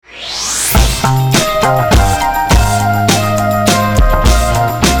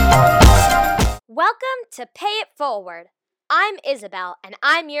to Pay It Forward. I'm Isabel, and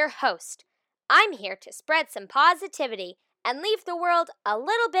I'm your host. I'm here to spread some positivity and leave the world a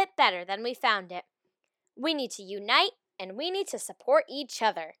little bit better than we found it. We need to unite, and we need to support each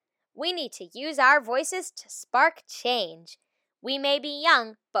other. We need to use our voices to spark change. We may be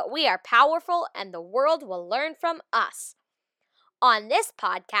young, but we are powerful, and the world will learn from us. On this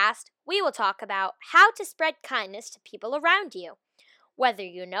podcast, we will talk about how to spread kindness to people around you. Whether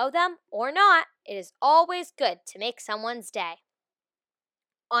you know them or not, it is always good to make someone's day.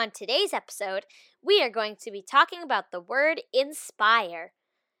 On today's episode, we are going to be talking about the word inspire.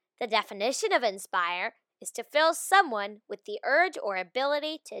 The definition of inspire is to fill someone with the urge or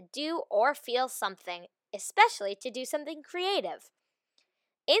ability to do or feel something, especially to do something creative.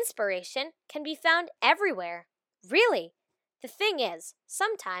 Inspiration can be found everywhere. Really, the thing is,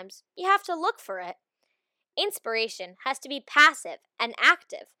 sometimes you have to look for it. Inspiration has to be passive and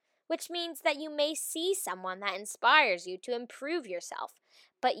active, which means that you may see someone that inspires you to improve yourself,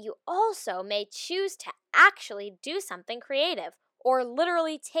 but you also may choose to actually do something creative or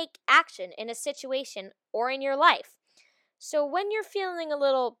literally take action in a situation or in your life. So when you're feeling a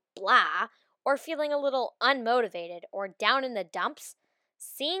little blah or feeling a little unmotivated or down in the dumps,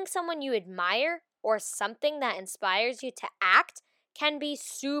 seeing someone you admire or something that inspires you to act can be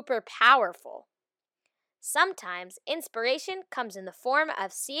super powerful. Sometimes inspiration comes in the form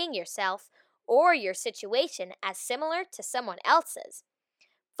of seeing yourself or your situation as similar to someone else's.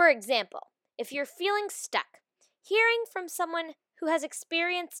 For example, if you're feeling stuck, hearing from someone who has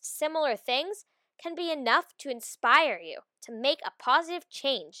experienced similar things can be enough to inspire you to make a positive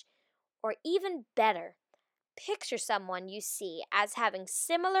change. Or even better, picture someone you see as having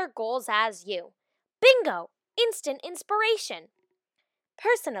similar goals as you. Bingo! Instant inspiration!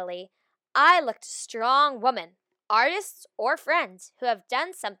 Personally, I look to strong women, artists, or friends who have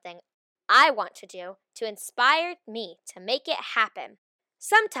done something I want to do to inspire me to make it happen.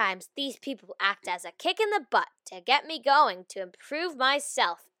 Sometimes these people act as a kick in the butt to get me going to improve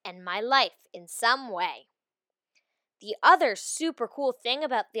myself and my life in some way. The other super cool thing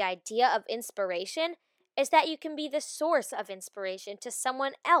about the idea of inspiration is that you can be the source of inspiration to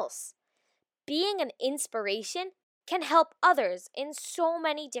someone else. Being an inspiration can help others in so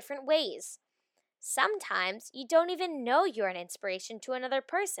many different ways. Sometimes you don't even know you're an inspiration to another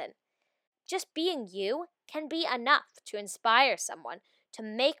person. Just being you can be enough to inspire someone to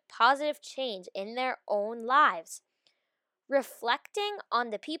make positive change in their own lives. Reflecting on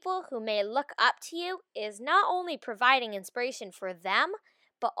the people who may look up to you is not only providing inspiration for them,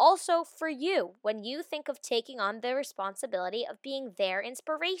 but also for you when you think of taking on the responsibility of being their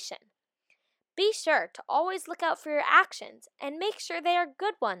inspiration. Be sure to always look out for your actions and make sure they are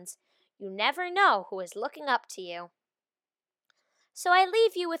good ones. You never know who is looking up to you. So I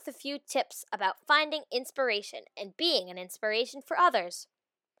leave you with a few tips about finding inspiration and being an inspiration for others.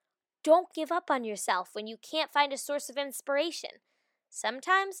 Don't give up on yourself when you can't find a source of inspiration.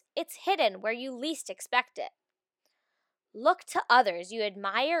 Sometimes it's hidden where you least expect it. Look to others you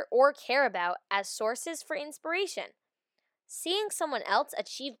admire or care about as sources for inspiration. Seeing someone else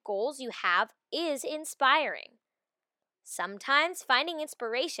achieve goals you have is inspiring. Sometimes finding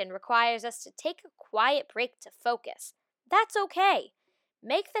inspiration requires us to take a quiet break to focus. That's okay.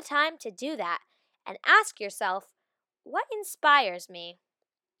 Make the time to do that and ask yourself, what inspires me?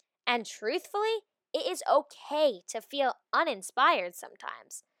 And truthfully, it is okay to feel uninspired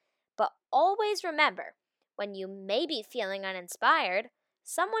sometimes. But always remember, when you may be feeling uninspired,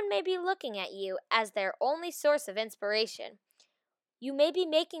 someone may be looking at you as their only source of inspiration. You may be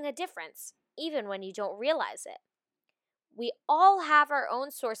making a difference, even when you don't realize it. We all have our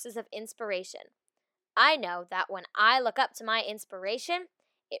own sources of inspiration. I know that when I look up to my inspiration,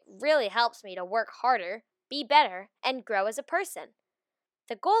 it really helps me to work harder, be better, and grow as a person.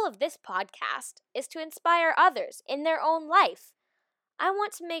 The goal of this podcast is to inspire others in their own life. I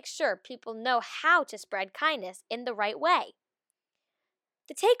want to make sure people know how to spread kindness in the right way.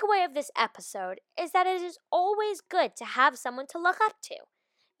 The takeaway of this episode is that it is always good to have someone to look up to.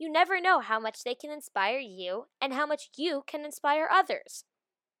 You never know how much they can inspire you and how much you can inspire others.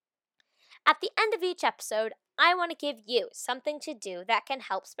 At the end of each episode, I want to give you something to do that can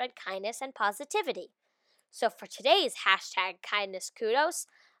help spread kindness and positivity. So for today's #KindnessKudos,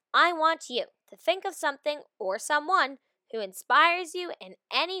 I want you to think of something or someone who inspires you in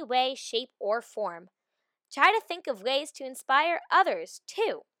any way, shape, or form. Try to think of ways to inspire others,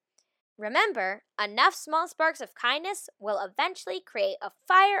 too. Remember, enough small sparks of kindness will eventually create a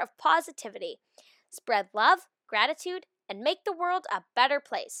fire of positivity, spread love, gratitude, and make the world a better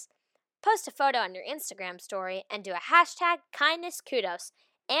place. Post a photo on your Instagram story and do a #KindnessKudos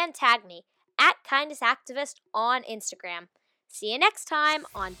and tag me @KindnessActivist on Instagram. See you next time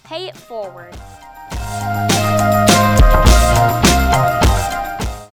on Pay It Forward.